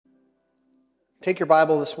Take your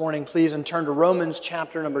Bible this morning, please, and turn to Romans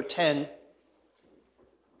chapter number 10.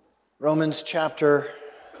 Romans chapter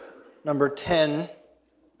number 10.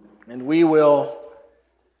 And we will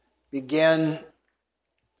begin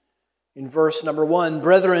in verse number 1.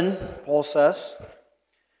 Brethren, Paul says,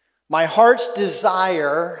 my heart's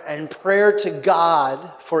desire and prayer to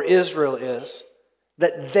God for Israel is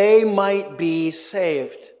that they might be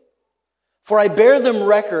saved. For I bear them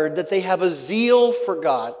record that they have a zeal for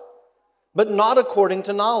God, but not according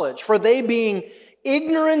to knowledge. For they, being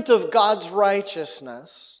ignorant of God's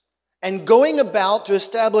righteousness and going about to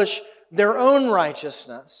establish their own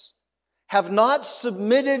righteousness, have not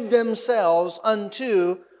submitted themselves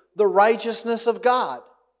unto the righteousness of God.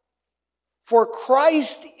 For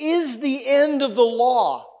Christ is the end of the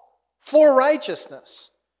law for righteousness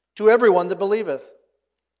to everyone that believeth.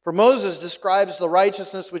 For Moses describes the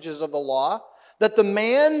righteousness which is of the law, that the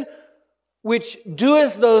man which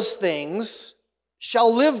doeth those things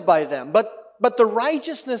shall live by them. But the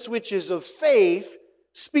righteousness which is of faith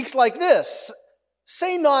speaks like this: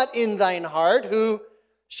 say not in thine heart, who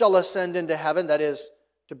shall ascend into heaven, that is,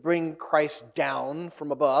 to bring Christ down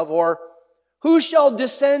from above, or who shall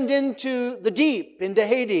descend into the deep, into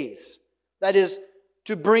Hades, that is,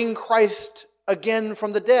 to bring Christ again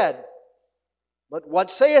from the dead. But what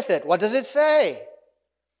saith it? What does it say?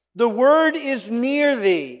 The word is near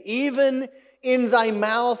thee, even in thy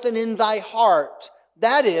mouth and in thy heart.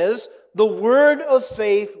 That is, the word of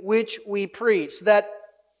faith which we preach, that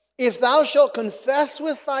if thou shalt confess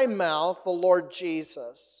with thy mouth the Lord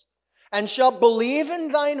Jesus, and shalt believe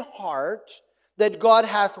in thine heart that God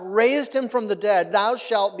hath raised him from the dead, thou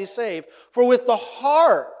shalt be saved. For with the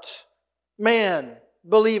heart man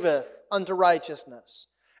believeth unto righteousness,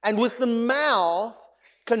 and with the mouth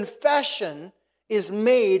confession is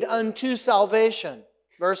made unto salvation.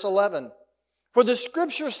 Verse 11. For the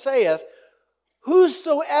Scripture saith,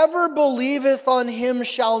 whosoever believeth on him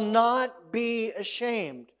shall not be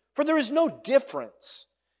ashamed. For there is no difference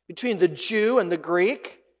between the Jew and the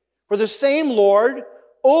Greek. For the same Lord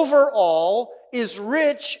over all is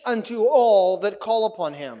rich unto all that call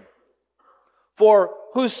upon him. For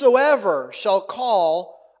whosoever shall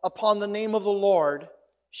call upon the name of the Lord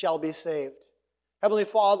shall be saved. Heavenly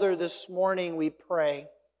Father, this morning we pray,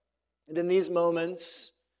 and in these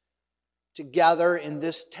moments together in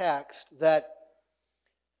this text, that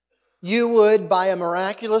you would, by a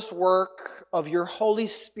miraculous work of your Holy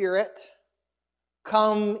Spirit,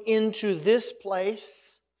 come into this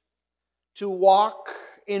place to walk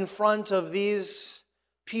in front of these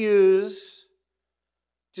pews,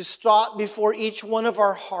 to stop before each one of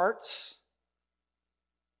our hearts,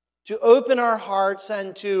 to open our hearts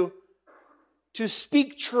and to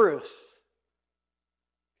speak truth.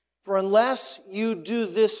 For unless you do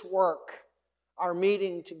this work, our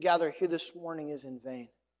meeting together here this morning is in vain.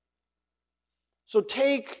 So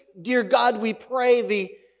take, dear God, we pray,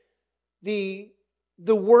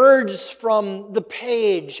 the words from the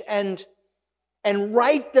page and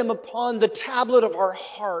write them upon the tablet of our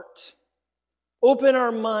heart. Open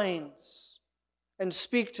our minds and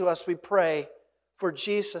speak to us, we pray, for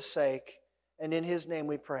Jesus' sake. And in His name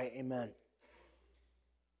we pray, amen.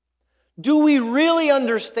 Do we really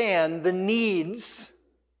understand the needs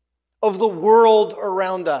of the world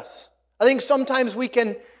around us? I think sometimes we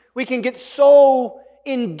can get so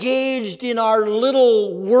engaged in our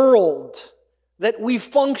little world that we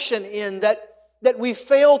function in that we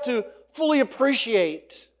fail to fully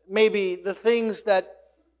appreciate maybe the things that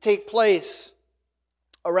take place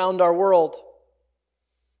around our world.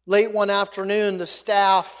 Late one afternoon, the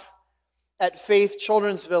staff at Faith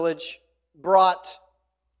Children's Village brought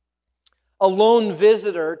a lone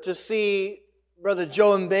visitor to see Brother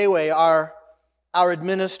Joe Mbewe, our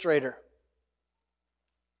administrator.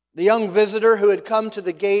 The young visitor who had come to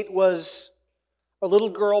the gate was a little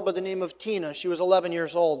girl by the name of Tina. She was 11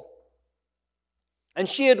 years old. And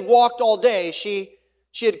she had walked all day. She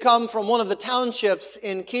had come from one of the townships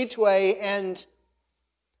in Kitwe, and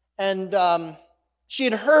she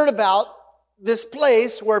had heard about this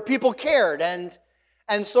place where people cared.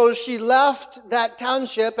 And so she left that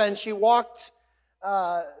township and she walked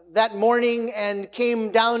that morning and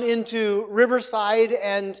came down into Riverside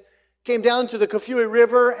and came down to the Kafue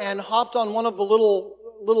River and hopped on one of the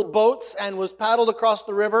little boats and was paddled across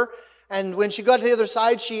the river. And when she got to the other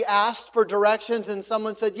side, she asked for directions, and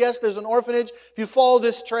someone said, yes, there's an orphanage. If you follow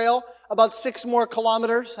this trail, about 6 more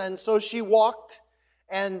kilometers. And so she walked,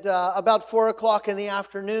 and about 4 o'clock in the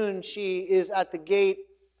afternoon, she is at the gate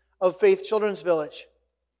of Faith Children's Village.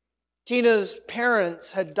 Tina's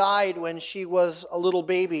parents had died when she was a little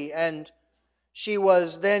baby, and she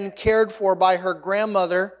was then cared for by her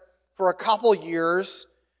grandmother for a couple years,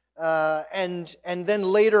 and then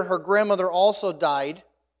later her grandmother also died.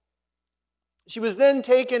 She was then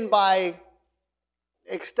taken by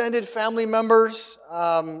extended family members.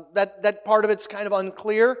 That part of it's kind of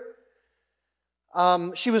unclear.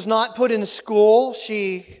 She was not put in school.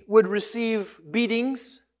 She would receive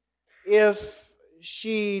beatings if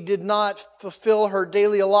she did not fulfill her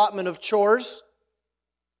daily allotment of chores.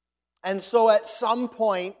 And so at some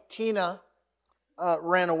point, Tina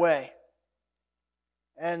ran away.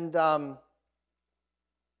 And to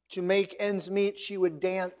make ends meet, she would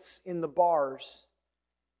dance in the bars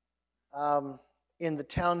in the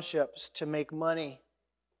townships to make money.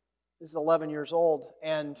 This is 11 years old.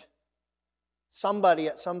 And somebody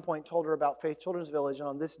at some point told her about Faith Children's Village, and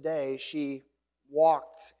on this day she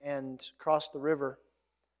walked and crossed the river.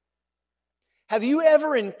 Have you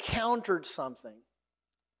ever encountered something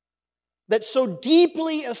that so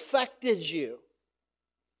deeply affected you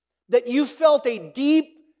that you felt a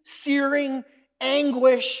deep, searing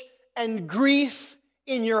anguish and grief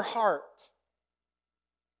in your heart?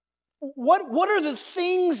 What are the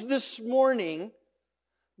things this morning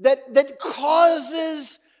that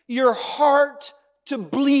causes your heart to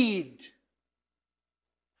bleed?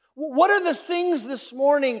 What are the things this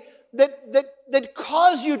morning that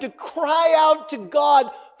cause you to cry out to God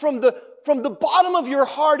from the bottom of your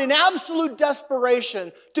heart in absolute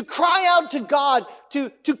desperation, to cry out to God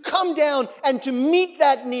to come down and to meet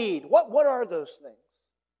that need? What are those things?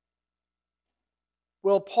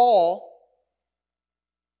 Well, Paul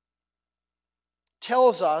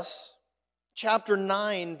tells us, chapter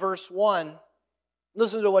 9, verse 1,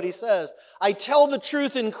 listen to what he says. I tell the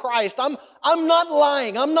truth in Christ. I'm not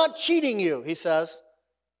lying. I'm not cheating you, he says.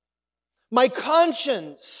 My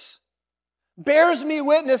conscience bears me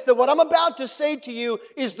witness that what I'm about to say to you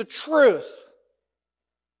is the truth.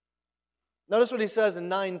 Notice what he says in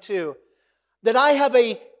 9:2. That I have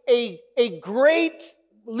a great,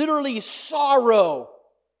 literally sorrow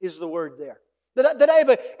is the word there. That I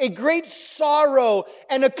have a great sorrow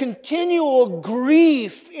and a continual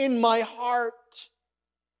grief in my heart.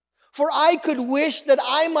 For I could wish that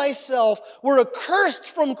I myself were accursed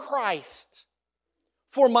from Christ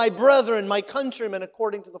for my brethren, my countrymen,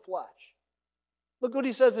 according to the flesh. Look what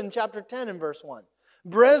he says in chapter 10 and verse 1.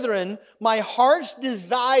 Brethren, my heart's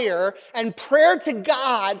desire and prayer to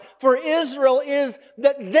God for Israel is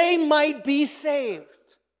that they might be saved.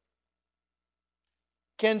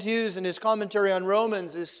 Kent Hughes, in his commentary on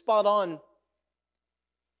Romans, is spot on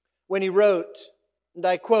when he wrote, and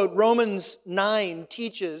I quote, Romans 9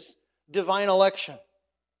 teaches divine election.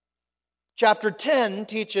 Chapter 10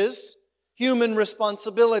 teaches human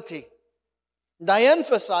responsibility. And I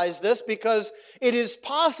emphasize this because it is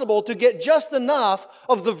possible to get just enough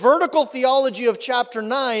of the vertical theology of chapter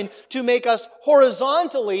 9 to make us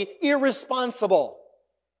horizontally irresponsible.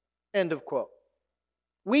 End of quote.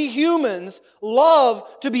 We humans love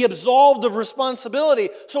to be absolved of responsibility.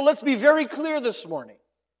 So let's be very clear this morning.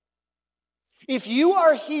 If you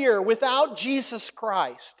are here without Jesus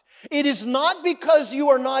Christ, it is not because you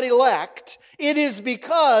are not elect. It is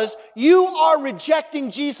because you are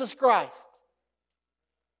rejecting Jesus Christ.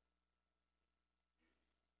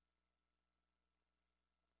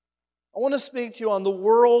 I want to speak to you on the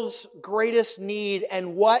world's greatest need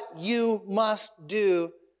and what you must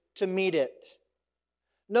do to meet it.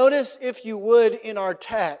 Notice, if you would, in our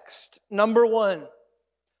text, number 1,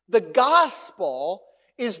 the gospel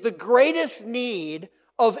is the greatest need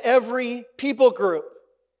of every people group.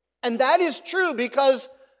 And that is true because,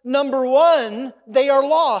 number 1, they are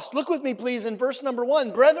lost. Look with me, please, in verse number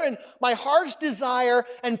 1. Brethren, my heart's desire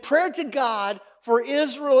and prayer to God for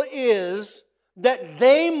Israel is that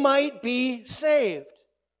they might be saved.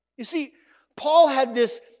 You see, Paul had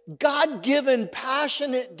this God-given,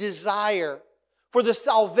 passionate desire for the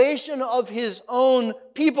salvation of his own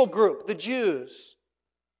people group, the Jews.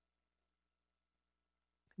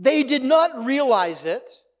 They did not realize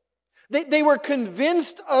it. They were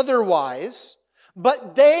convinced otherwise,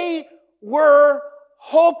 but they were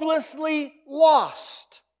hopelessly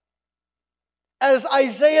lost. As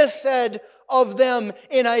Isaiah said of them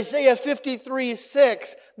in Isaiah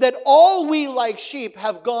 53:6, that all we like sheep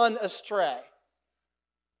have gone astray.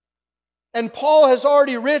 And Paul has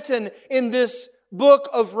already written in this book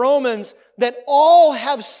of Romans that all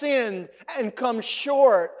have sinned and come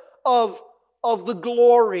short of the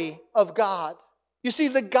glory of God. You see,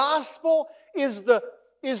 the gospel is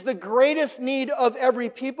the greatest need of every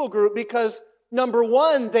people group because, number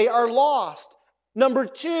 1, they are lost. Number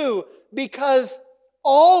 2, because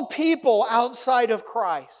all people outside of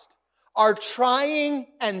Christ are trying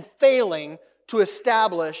and failing to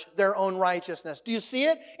establish their own righteousness. Do you see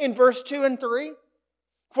it in verse 2 and 3?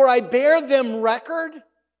 For I bear them record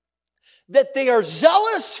that they are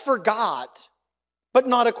zealous for God, but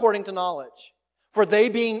not according to knowledge. For they,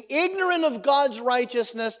 being ignorant of God's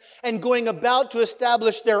righteousness and going about to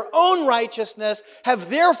establish their own righteousness, have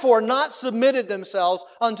therefore not submitted themselves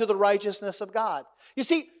unto the righteousness of God. You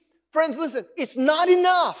see, friends, listen, it's not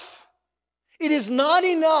enough. It is not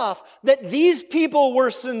enough that these people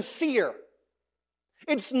were sincere.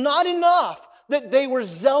 It's not enough that they were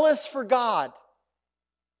zealous for God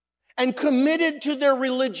and committed to their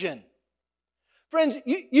religion. Friends,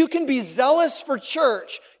 you can be zealous for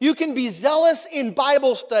church. You can be zealous in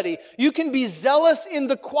Bible study. You can be zealous in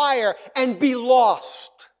the choir and be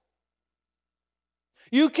lost.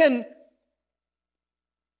 You can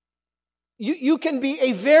be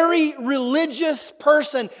a very religious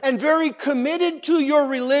person and very committed to your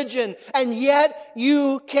religion, and yet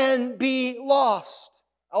you can be lost.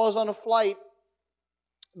 I was on a flight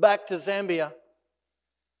back to Zambia,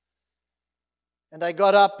 and I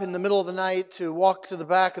got up in the middle of the night to walk to the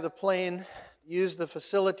back of the plane, use the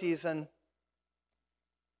facilities, and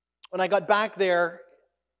when I got back there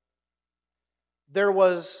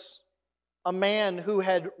was a man who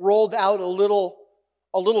had rolled out a little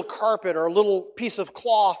carpet or a little piece of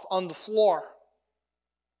cloth on the floor.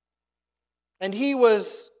 And he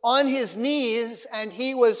was on his knees and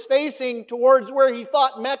he was facing towards where he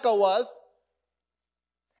thought Mecca was.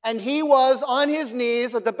 And he was on his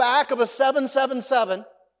knees at the back of a 777,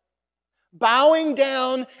 bowing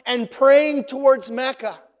down and praying towards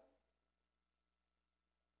Mecca.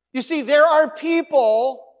 You see, there are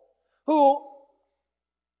people who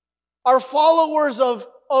are followers of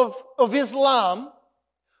Islam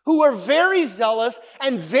who are very zealous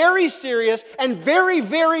and very serious and very,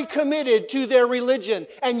 very committed to their religion,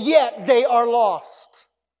 and yet they are lost.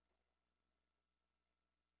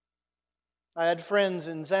 I had friends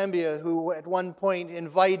in Zambia who at one point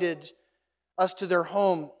invited us to their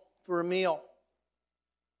home for a meal.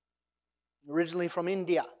 Originally from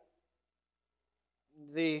India.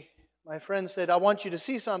 My friend said, I want you to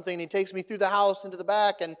see something. He takes me through the house into the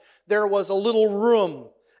back, and there was a little room,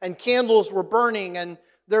 and candles were burning, and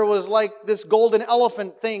there was like this golden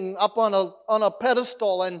elephant thing up on a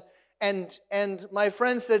pedestal, and my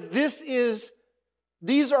friend said,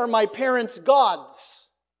 these are my parents' gods.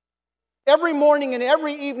 Every morning and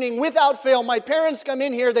every evening, without fail, my parents come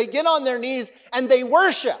in here, they get on their knees, and they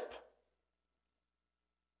worship.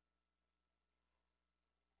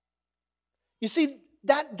 You see,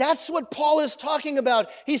 that's what Paul is talking about.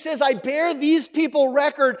 He says, I bear these people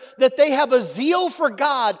record that they have a zeal for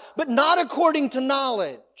God, but not according to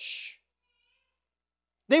knowledge.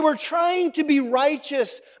 They were trying to be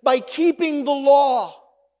righteous by keeping the law.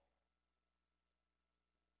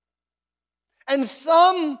 And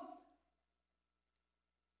some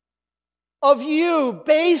of you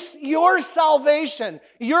base your salvation,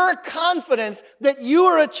 your confidence that you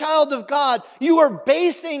are a child of God, you are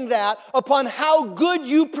basing that upon how good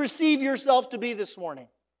you perceive yourself to be this morning.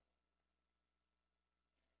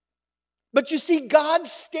 But you see,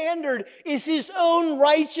 God's standard is His own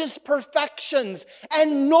righteous perfections,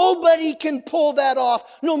 and nobody can pull that off,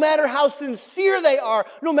 no matter how sincere they are,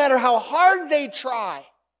 no matter how hard they try.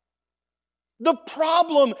 The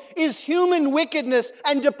problem is human wickedness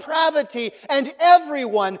and depravity, and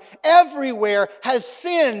everyone, everywhere, has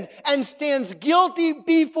sinned and stands guilty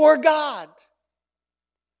before God.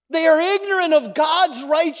 They are ignorant of God's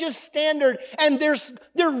righteous standard, and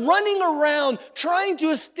they're running around trying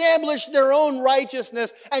to establish their own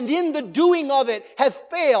righteousness, and in the doing of it have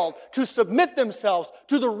failed to submit themselves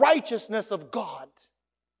to the righteousness of God.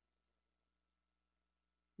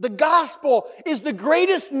 The gospel is the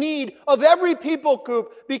greatest need of every people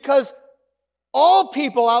group because all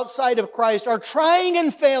people outside of Christ are trying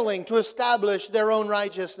and failing to establish their own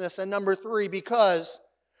righteousness. And number 3, because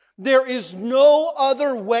there is no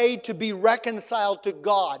other way to be reconciled to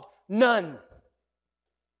God. None.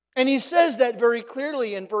 And he says that very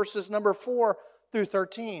clearly in verses number 4 through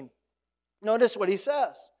 13. Notice what he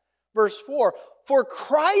says. Verse 4, for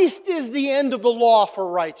Christ is the end of the law for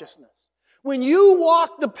righteousness. When you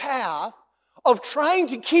walk the path of trying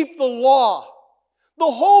to keep the law, the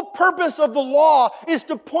whole purpose of the law is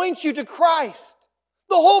to point you to Christ.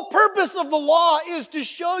 The whole purpose of the law is to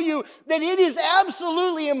show you that it is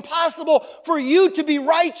absolutely impossible for you to be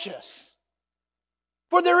righteous.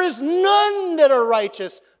 For there is none that are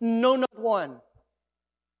righteous, no, not one.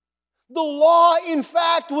 The law, in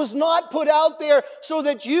fact, was not put out there so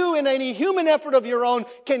that you, in any human effort of your own,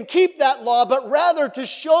 can keep that law, but rather to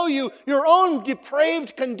show you your own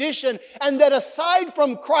depraved condition and that aside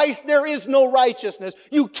from Christ, there is no righteousness.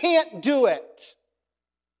 You can't do it.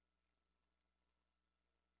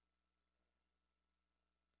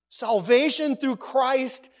 Salvation through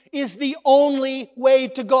Christ is the only way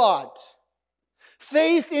to God.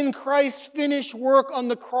 Faith in Christ's finished work on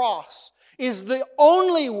the cross is the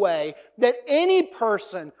only way that any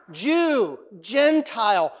person, Jew,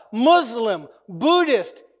 Gentile, Muslim,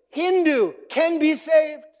 Buddhist, Hindu, can be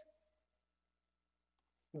saved.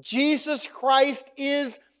 Jesus Christ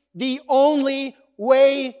is the only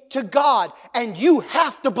way to God. And you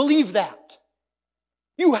have to believe that.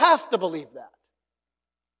 You have to believe that.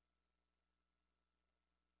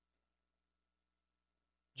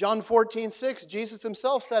 John 14:6, Jesus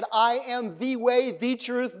himself said, I am the way, the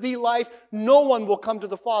truth, the life. No one will come to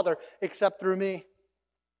the Father except through me.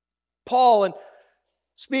 Paul, and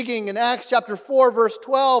speaking in Acts chapter 4, verse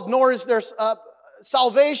 12, nor is there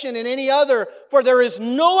salvation in any other, for there is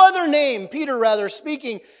no other name, Peter rather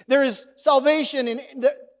speaking, there is salvation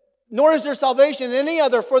nor is there salvation in any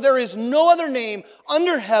other, for there is no other name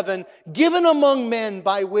under heaven given among men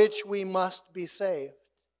by which we must be saved.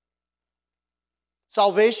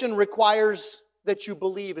 Salvation requires that you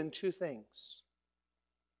believe in two things.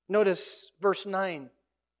 Notice verse 9.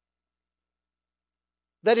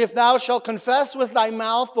 That if thou shalt confess with thy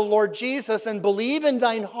mouth the Lord Jesus and believe in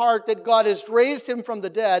thine heart that God has raised him from the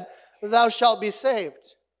dead, thou shalt be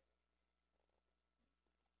saved.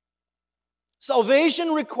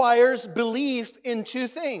 Salvation requires belief in two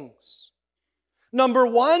things. Number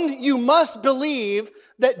one, you must believe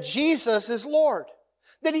that Jesus is Lord.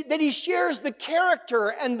 That he shares the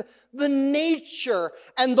character and the nature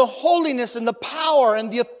and the holiness and the power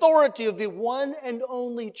and the authority of the one and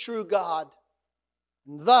only true God.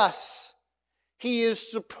 And thus, he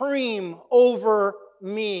is supreme over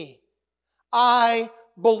me. I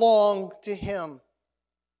belong to him.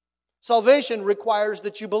 Salvation requires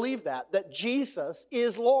that you believe that Jesus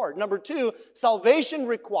is Lord. Number two, salvation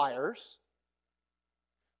requires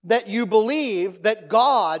that you believe that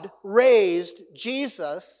God raised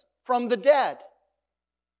Jesus from the dead.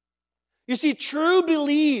 You see, true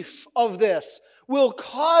belief of this will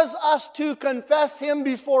cause us to confess him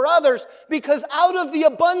before others, because out of the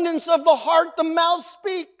abundance of the heart, the mouth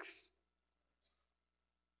speaks.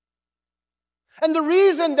 And the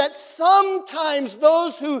reason that sometimes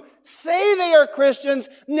those who say they are Christians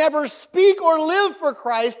never speak or live for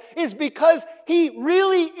Christ is because he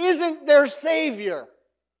really isn't their Savior.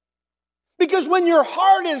 Because when your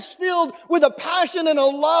heart is filled with a passion and a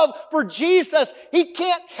love for Jesus, he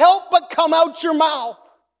can't help but come out your mouth.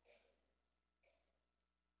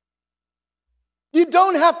 You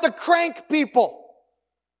don't have to crank people.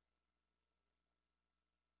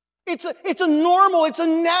 It's a normal, it's a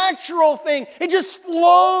natural thing. It just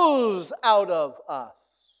flows out of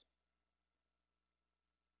us.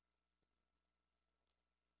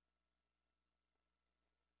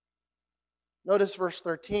 Notice verse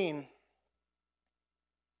 13.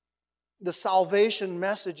 The salvation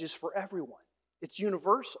message is for everyone. It's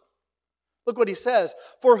universal. Look what he says.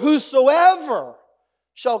 For whosoever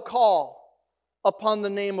shall call upon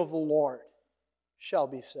the name of the Lord shall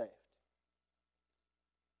be saved.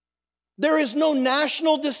 There is no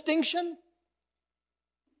national distinction.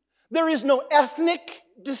 There is no ethnic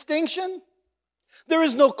distinction. There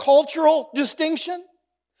is no cultural distinction.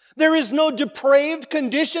 There is no depraved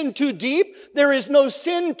condition too deep. There is no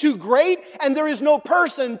sin too great. And there is no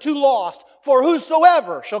person too lost. For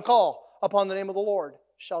whosoever shall call upon the name of the Lord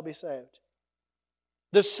shall be saved.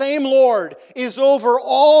 The same Lord is over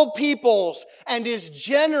all peoples and is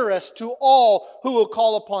generous to all who will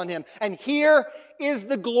call upon him. And here is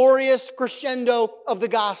the glorious crescendo of the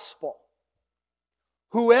gospel.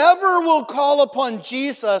 Whoever will call upon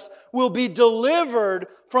Jesus will be delivered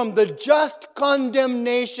from the just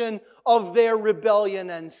condemnation of their rebellion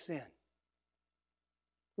and sin.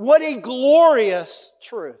 What a glorious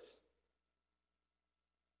truth.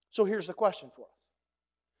 So here's the question for us.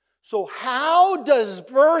 So how does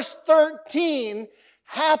verse 13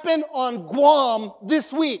 happen on Guam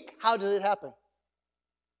this week? How does it happen?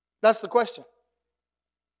 That's the question.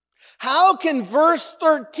 How can verse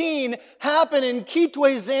 13 happen in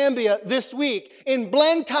Kitwe, Zambia this week, in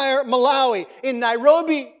Blantyre, Malawi, in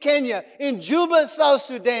Nairobi, Kenya, in Juba, South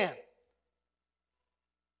Sudan?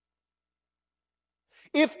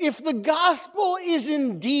 If the gospel is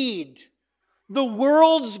indeed the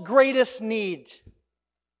world's greatest need,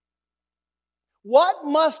 what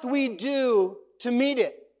must we do to meet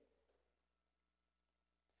it?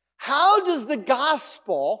 how does the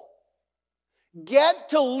gospel get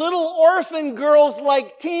to little orphan girls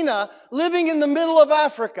like Tina living in the middle of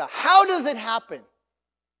Africa? How does it happen?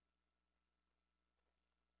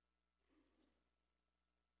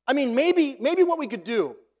 I mean, maybe what we could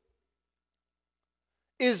do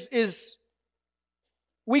is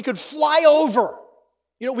we could fly over.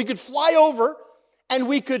 We could fly over and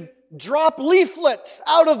we could drop leaflets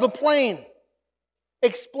out of the plane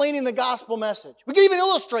explaining the gospel message. We could even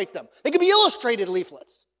illustrate them. They could be illustrated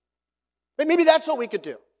leaflets. But maybe that's what we could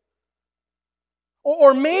do.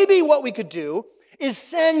 Or maybe what we could do is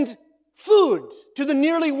send food to the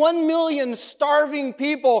nearly 1 million starving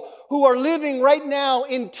people who are living right now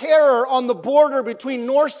in terror on the border between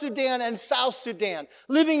North Sudan and South Sudan,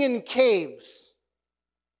 living in caves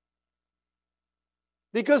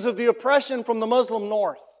because of the oppression from the Muslim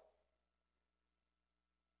North.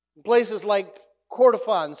 In places like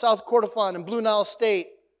Kordofan, South Kordofan, and Blue Nile State.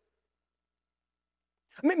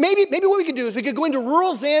 Maybe what we could do is we could go into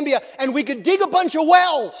rural Zambia and we could dig a bunch of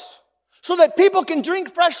wells so that people can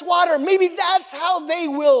drink fresh water. Maybe that's how they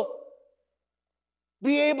will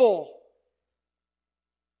be able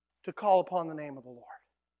to call upon the name of the Lord.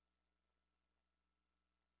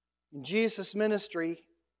 In Jesus' ministry,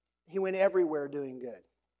 he went everywhere doing good.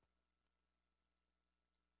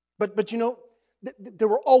 But there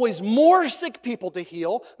were always more sick people to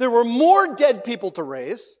heal, there were more dead people to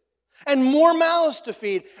raise, and more mouths to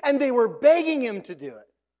feed, and they were begging him to do it.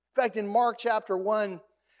 In fact, in Mark chapter 1,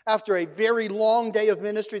 after a very long day of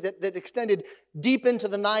ministry that extended deep into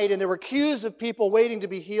the night, and there were queues of people waiting to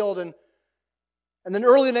be healed, and then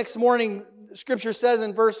early the next morning, Scripture says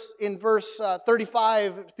in verse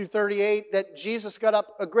 35 through 38 that Jesus got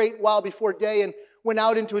up a great while before day and went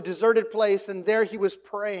out into a deserted place, and there he was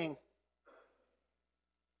praying.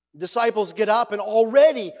 Disciples get up, and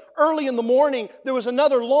already early in the morning, there was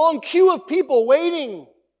another long queue of people waiting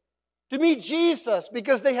to meet Jesus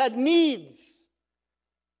because they had needs.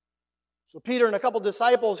 So Peter and a couple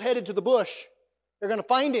disciples headed to the bush. They're going to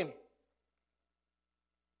find him.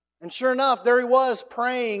 And sure enough, there he was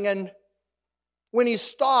praying, and when he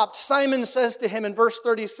stopped, Simon says to him in verse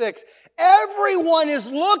 36, "Everyone is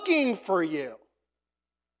looking for you."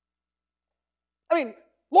 I mean,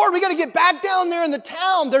 Lord, we got to get back down there in the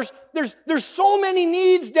town. There's so many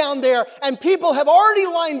needs down there, and people have already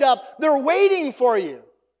lined up. They're waiting for you. You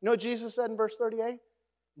know what Jesus said in verse 38?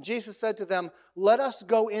 Jesus said to them, "Let us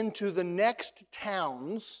go into the next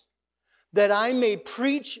towns, that I may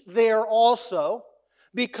preach there also,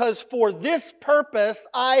 because for this purpose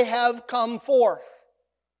I have come forth."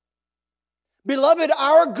 Beloved,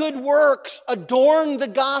 our good works adorn the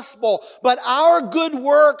gospel, but our good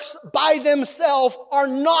works by themselves are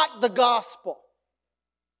not the gospel.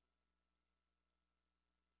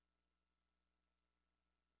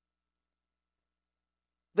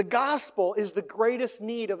 The gospel is the greatest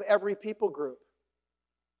need of every people group.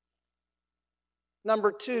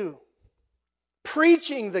 Number 2,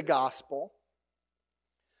 preaching the gospel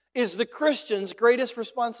is the Christian's greatest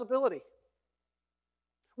responsibility.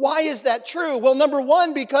 Why is that true? Well, number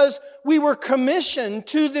 1, because we were commissioned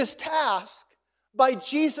to this task by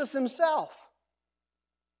Jesus himself.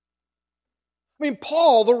 I mean,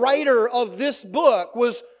 Paul, the writer of this book,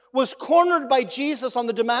 was cornered by Jesus on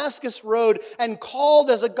the Damascus Road and called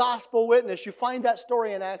as a gospel witness. You find that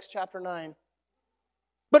story in Acts chapter 9.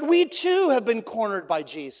 But we too have been cornered by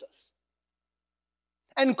Jesus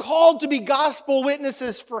and called to be gospel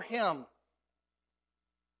witnesses for him.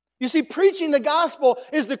 You see, preaching the gospel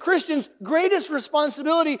is the Christian's greatest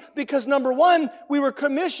responsibility because, number 1, we were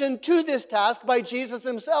commissioned to this task by Jesus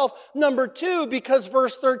himself. Number 2, because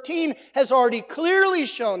verse 13 has already clearly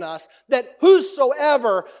shown us that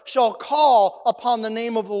whosoever shall call upon the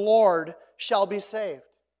name of the Lord shall be saved.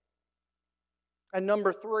 And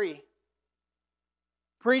number 3,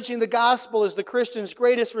 preaching the gospel is the Christian's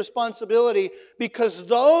greatest responsibility because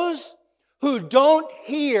those who don't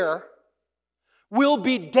hear will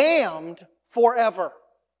be damned forever.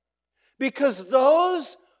 Because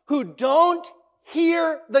those who don't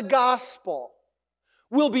hear the gospel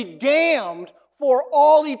will be damned for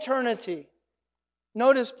all eternity.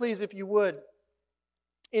 Notice, please, if you would,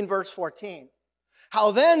 in verse 14.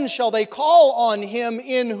 How then shall they call on him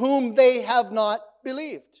in whom they have not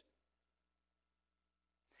believed?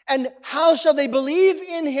 And how shall they believe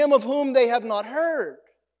in him of whom they have not heard?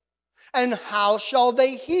 And how shall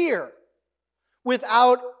they hear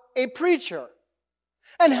without a preacher?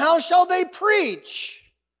 And how shall they preach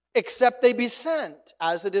except they be sent?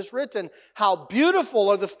 As it is written, how beautiful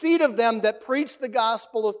are the feet of them that preach the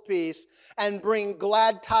gospel of peace and bring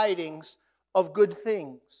glad tidings of good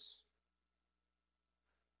things.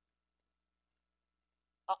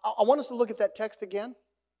 I want us to look at that text again,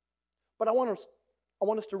 but I want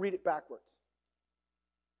us to read it backwards.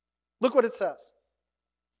 Look what it says.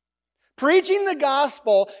 Preaching the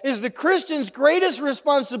gospel is the Christian's greatest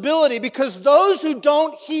responsibility because those who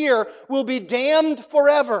don't hear will be damned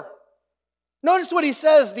forever. Notice what he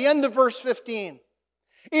says, the end of verse 15.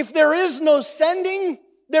 If there is no sending,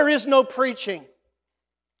 there is no preaching.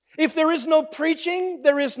 If there is no preaching,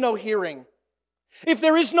 there is no hearing. If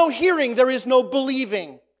there is no hearing, there is no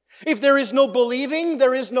believing. If there is no believing,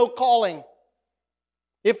 there is no calling.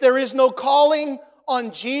 If there is no calling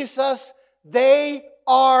on Jesus, they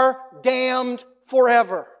are damned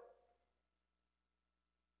forever.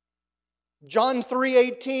 John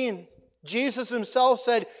 3:18, Jesus himself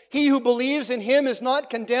said, "He who believes in him is not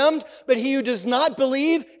condemned, but he who does not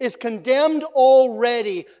believe is condemned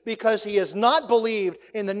already, because he has not believed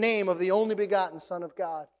in the name of the only begotten Son of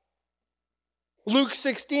God." Luke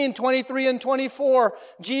 16:23 and 24,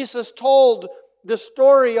 Jesus told the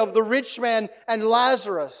story of the rich man and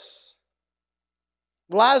Lazarus.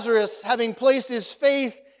 Lazarus having placed his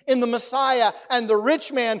faith in the Messiah, and the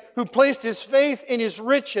rich man who placed his faith in his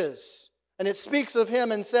riches. And it speaks of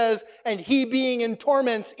him and says, "And he being in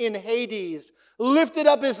torments in Hades, lifted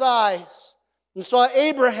up his eyes and saw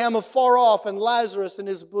Abraham afar off and Lazarus in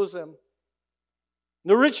his bosom.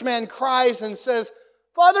 The rich man cries and says,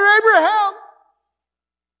 'Father Abraham,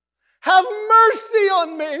 have mercy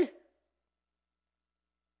on me.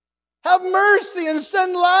 Have mercy and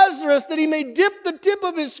send Lazarus that he may dip the tip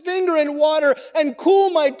of his finger in water and cool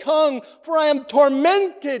my tongue, for I am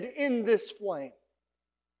tormented in this flame.'"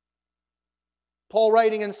 Paul,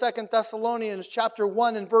 writing in 2 Thessalonians chapter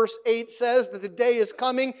 1 and verse 8, says that the day is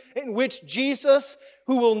coming in which Jesus,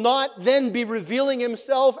 who will not then be revealing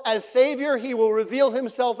himself as Savior, he will reveal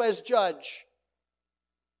himself as Judge.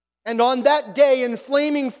 And on that day, in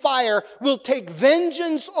flaming fire, will take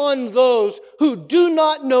vengeance on those who do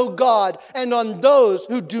not know God and on those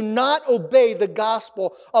who do not obey the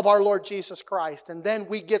gospel of our Lord Jesus Christ. And then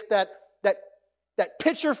we get that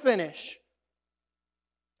picture finish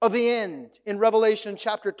of the end in Revelation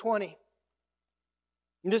chapter 20.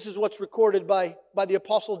 And this is what's recorded by the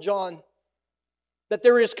Apostle John. That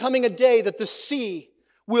there is coming a day that the sea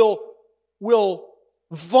will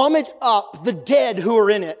vomit up the dead who are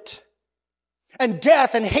in it. And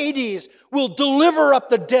death and Hades will deliver up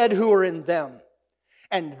the dead who are in them.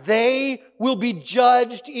 And they will be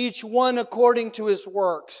judged, each one according to his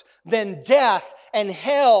works. Then death and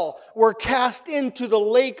hell were cast into the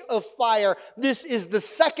lake of fire. This is the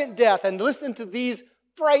second death. And listen to these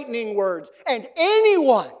frightening words. And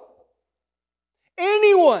anyone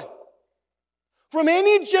from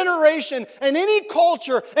any generation and any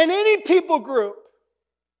culture and any people group,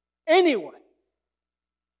 anyone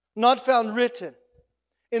not found written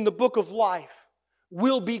in the book of life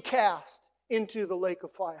will be cast into the lake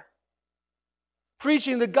of fire.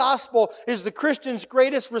 Preaching the gospel is the Christian's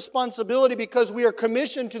greatest responsibility because we are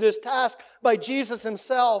commissioned to this task by Jesus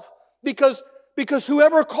himself. Because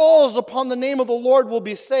whoever calls upon the name of the Lord will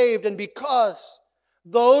be saved, and because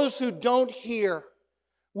those who don't hear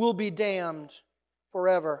will be damned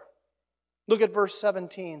forever. Look at verse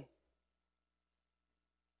 17.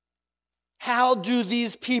 How do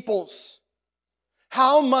these peoples,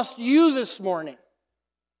 how must you this morning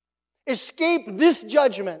escape this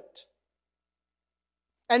judgment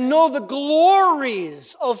and know the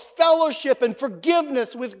glories of fellowship and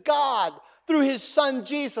forgiveness with God through His Son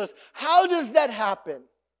Jesus? How does that happen? It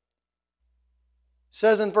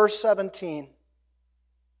says in verse 17,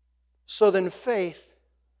 "So then faith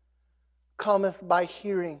cometh by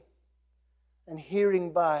hearing, and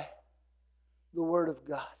hearing by the word of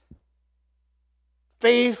God."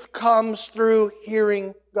 Faith comes through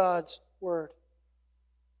hearing God's word.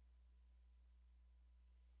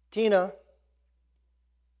 Tina,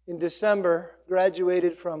 in December,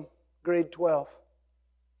 graduated from grade 12.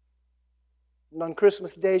 And on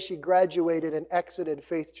Christmas Day, she graduated and exited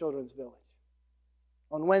Faith Children's Village.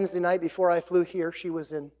 On Wednesday night, before I flew here, she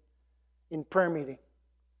was in prayer meeting.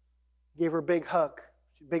 Gave her a big hug,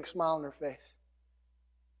 a big smile on her face.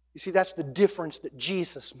 You see, that's the difference that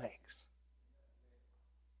Jesus makes.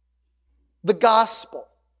 The gospel.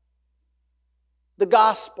 The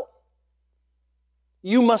gospel.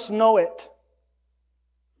 You must know it.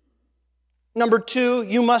 Number 2,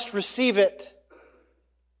 you must receive it.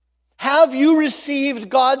 Have you received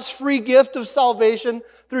God's free gift of salvation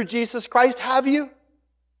through Jesus Christ? Have you?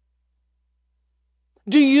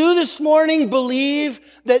 Do you this morning believe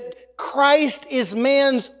that Christ is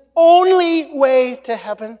man's only way to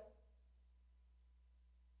heaven?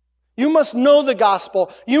 You must know the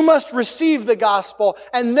gospel. You must receive the gospel.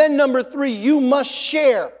 And then number 3, you must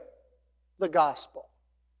share the gospel.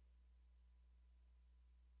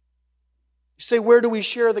 You say, where do we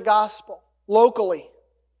share the gospel? Locally.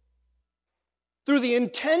 Through the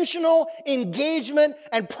intentional engagement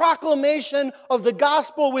and proclamation of the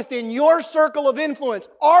gospel within your circle of influence.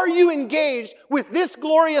 Are you engaged with this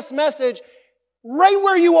glorious message right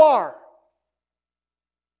where you are?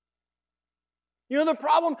 You know the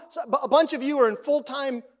problem? A bunch of you are in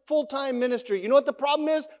full-time ministry. You know what the problem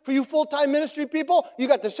is for you full-time ministry people? You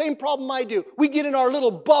got the same problem I do. We get in our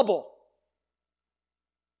little bubble.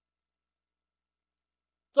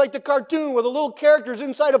 It's like the cartoon where the little character's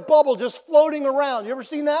inside a bubble just floating around. You ever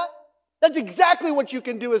seen that? That's exactly what you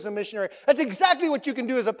can do as a missionary. That's exactly what you can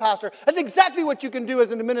do as a pastor. That's exactly what you can do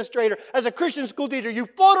as an administrator, as a Christian school teacher. You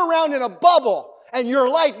float around in a bubble, and your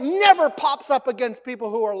life never pops up against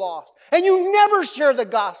people who are lost. And you never share the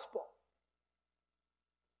gospel.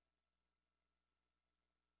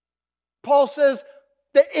 Paul says,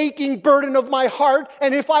 the aching burden of my heart,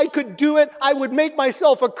 and if I could do it, I would make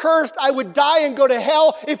myself accursed. I would die and go to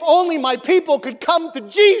hell if only my people could come to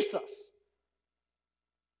Jesus.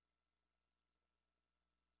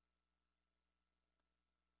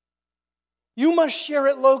 You must share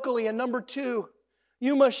it locally. And number 2,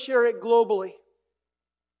 you must share it globally.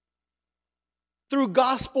 Through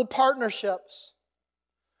gospel partnerships.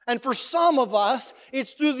 And for some of us,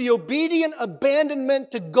 it's through the obedient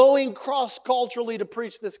abandonment to going cross-culturally to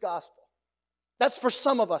preach this gospel. That's for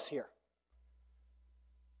some of us here.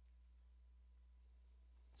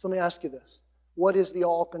 So let me ask you this. What is the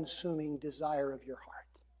all-consuming desire of your heart?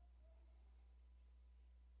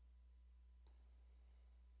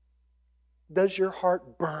 Does your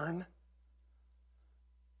heart burn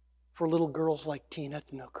for little girls like Tina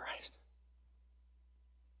to know Christ?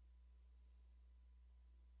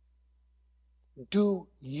 Do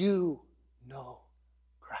you know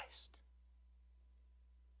Christ?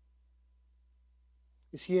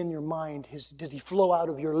 Is He in your mind? Does He flow out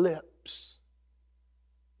of your lips?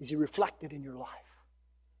 Is He reflected in your life?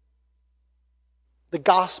 The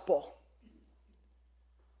gospel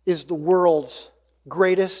is the world's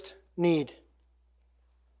greatest need.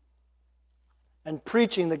 And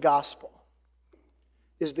preaching the gospel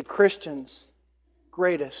is the Christian's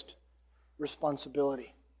greatest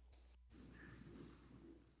responsibility.